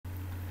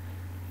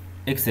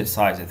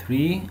Exercise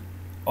 3.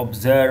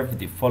 Observe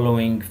the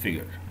following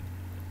figure.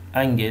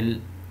 Angle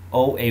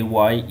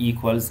OAY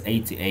equals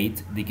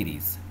 88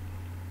 degrees.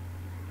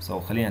 So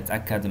خلينا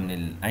نتأكد من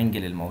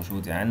الانجل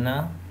الموجودة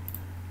عنا.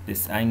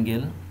 This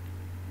angle,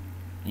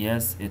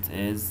 yes, it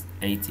is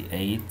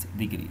 88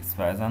 degrees.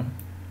 فإذا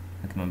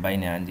مثل ما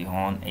مبينة عندي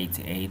هون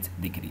 88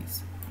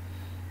 degrees.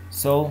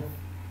 So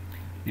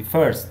the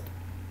first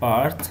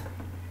part,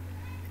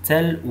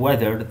 tell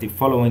whether the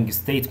following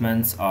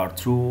statements are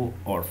true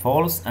or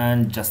false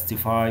and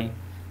justify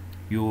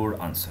your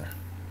answer.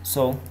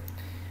 So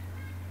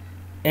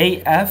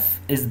AF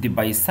is the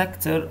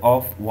bisector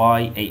of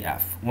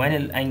YAF. وين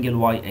الانجل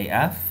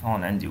YAF؟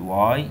 هون عندي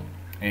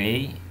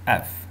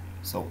YAF.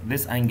 So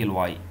this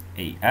angle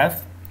YAF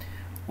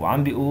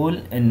وعم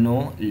بيقول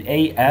انه ال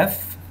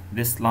AF,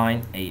 this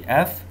line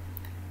AF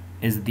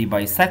is the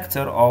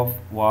bisector of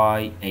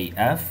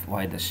YAF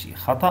وهذا الشيء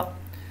خطأ،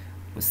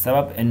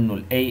 والسبب انه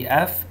ال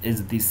AF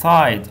is the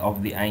side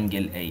of the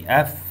angle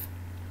AF,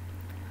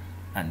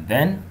 and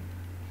then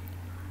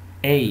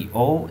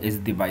AO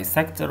is the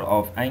bisector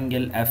of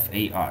angle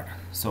FAR.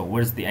 So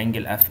where's the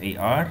angle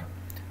FAR؟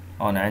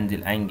 هون عندي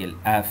الانجل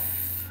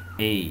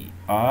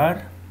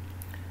FAR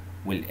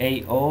وال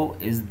AO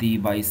is the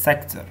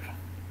bisector.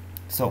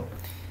 So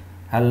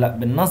هلا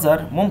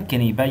بالنظر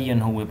ممكن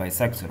يبين هو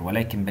bisector،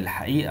 ولكن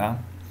بالحقيقة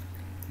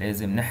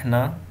لازم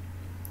نحنا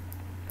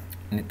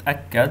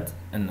نتأكد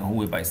انه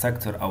هو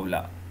bisector او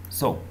لا.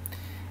 So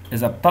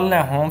اذا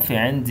بطلع هون في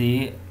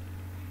عندي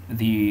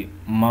the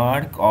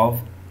mark of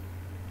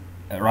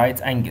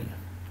right angle،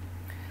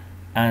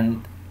 and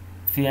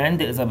في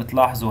عندي اذا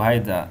بتلاحظوا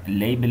هيدا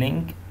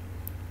labeling،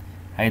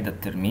 هيدا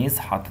الترميز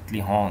حاطط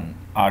لي هون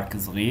arc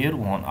صغير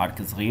وهون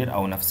arc صغير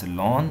او نفس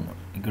اللون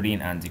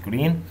green and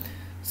green.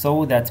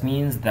 So that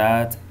means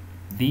that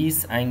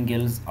these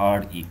angles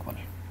are equal.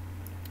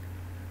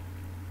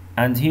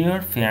 And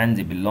here في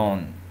عندي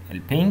باللون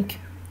البينك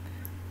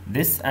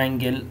this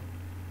angle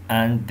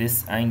and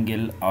this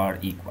angle are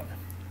equal.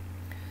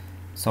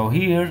 So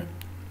here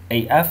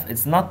AF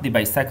is not the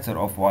bisector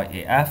of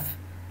YAF.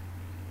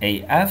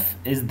 AF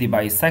is the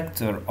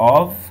bisector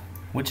of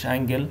which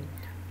angle?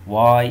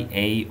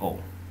 YAO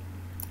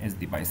is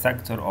the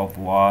bisector of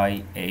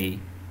YAO.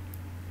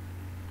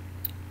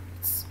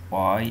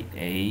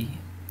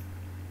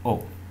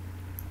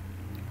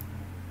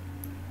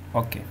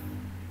 Okay.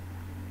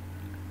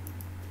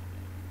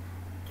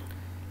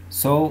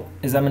 So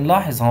إذا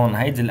بنلاحظ هون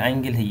هيدي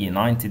الانجل هي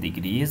 90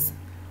 degrees،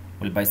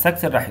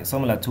 والبايسكتر راح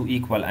يقسم لها two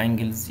equal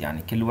angles،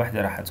 يعني كل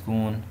وحدة راح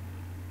تكون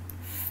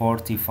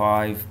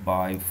 45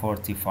 by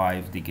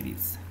 45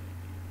 degrees.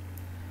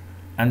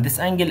 And this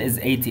angle is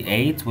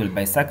 88،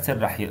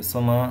 والبايسكتر راح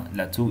يقسمها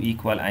ل two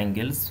equal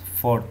angles.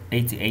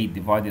 88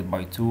 divided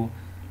by 2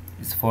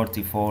 is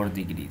 44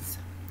 degrees.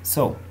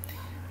 So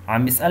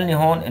عم بيسألني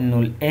هون إنه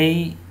ال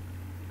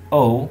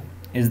AO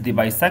is the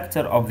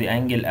bisector of the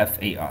angle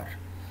FAR.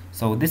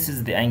 So this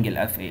is the angle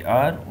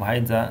FAR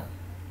وهيدا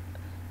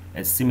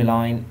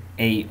السيميلاين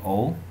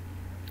AO.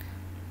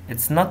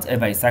 It's not a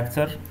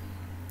bisector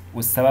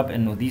والسبب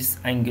إنه these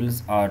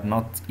angles are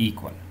not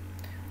equal.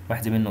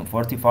 واحدة منهم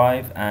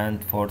 45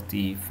 and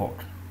 44.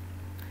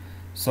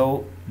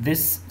 So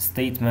this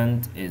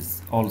statement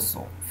is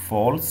also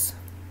false.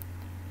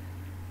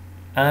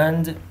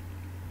 And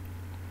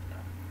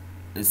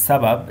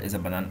السبب إذا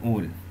بدنا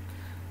نقول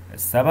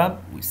السبب,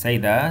 we say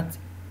that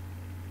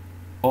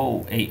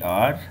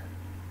OAR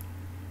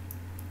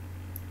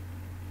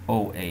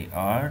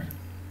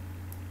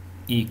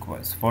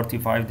equals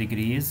 45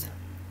 degrees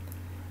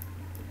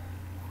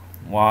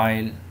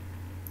while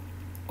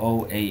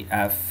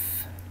OAF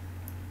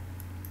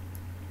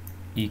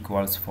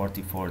equals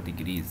 44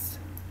 degrees.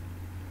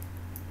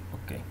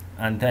 Okay,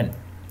 and then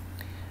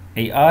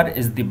AR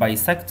is the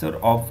bisector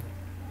of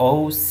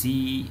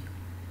OAC.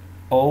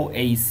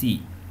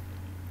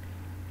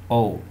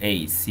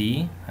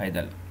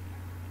 هيدا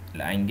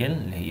الانجل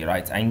اللي هي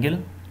right angle،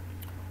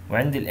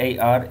 وعندي ال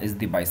AR is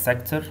the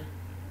bisector.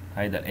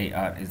 هيدا ال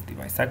AR is the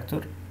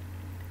bisector.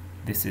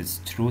 This is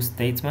true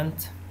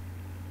statement،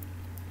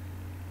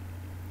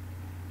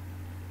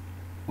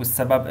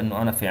 والسبب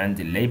انه انا في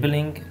عندي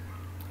labeling.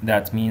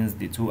 That means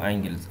the two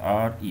angles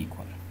are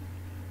equal.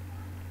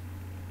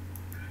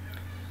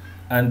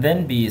 And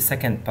then the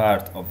second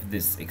part of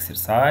this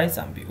exercise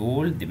عم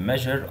بيقول the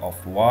measure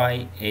of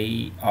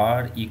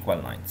YAR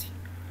equal 90.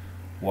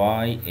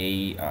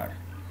 YAR,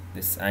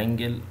 this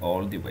angle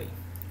all the way.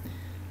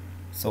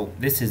 So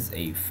this is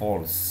a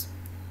false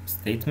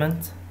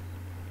statement,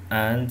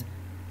 and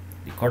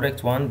the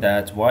correct one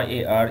that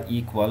YAR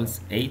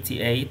equals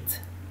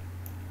 88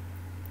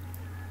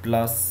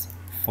 plus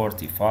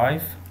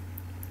 45,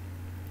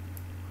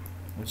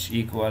 which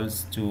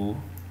equals to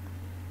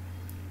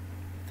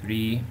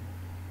 3,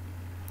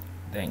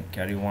 then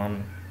carry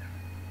 1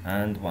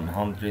 and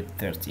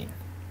 113.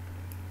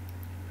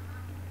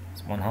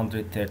 It's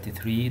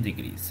 133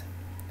 degrees.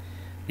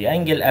 The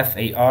angle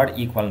FAR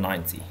equal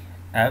 90.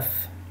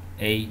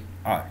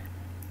 FAR,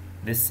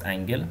 this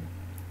angle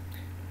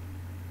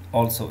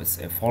also is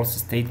a false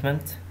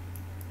statement,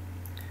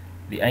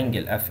 the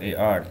angle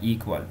FAR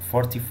equal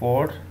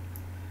 44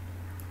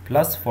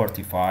 plus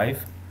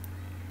 45,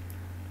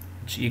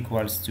 which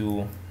equals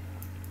to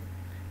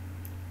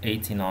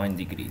 89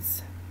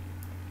 degrees.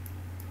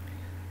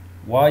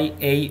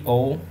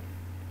 YAO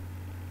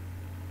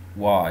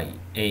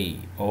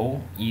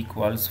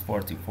equals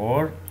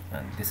 44,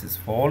 and this is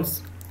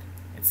false.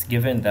 It's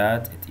given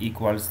that it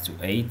equals to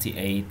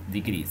 88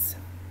 degrees.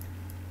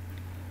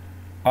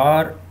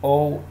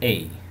 RAO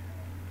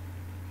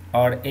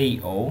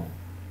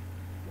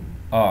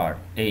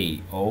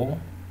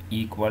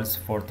equals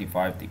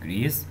 45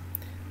 degrees.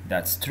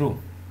 That's true.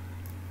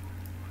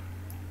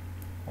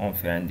 هون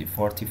في عندي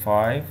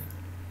 45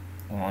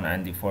 وهون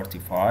عندي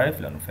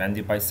 45 لأنه في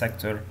عندي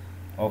bisector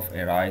of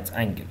a right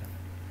angle.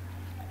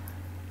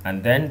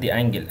 And then the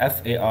angle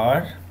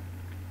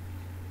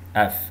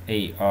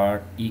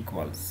FAR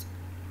equals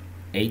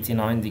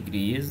 89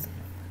 degrees,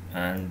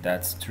 and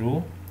that's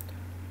true.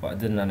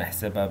 وقدرنا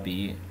نحسبها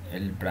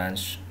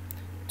بالبرانش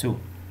 2.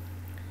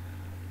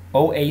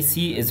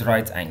 OAC is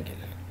right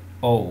angle.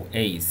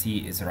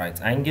 OAC is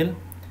right angle.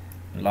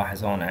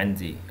 نلاحظ هون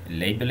عندي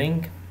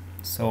labeling,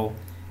 so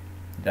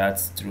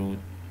that's true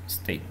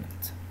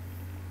statement.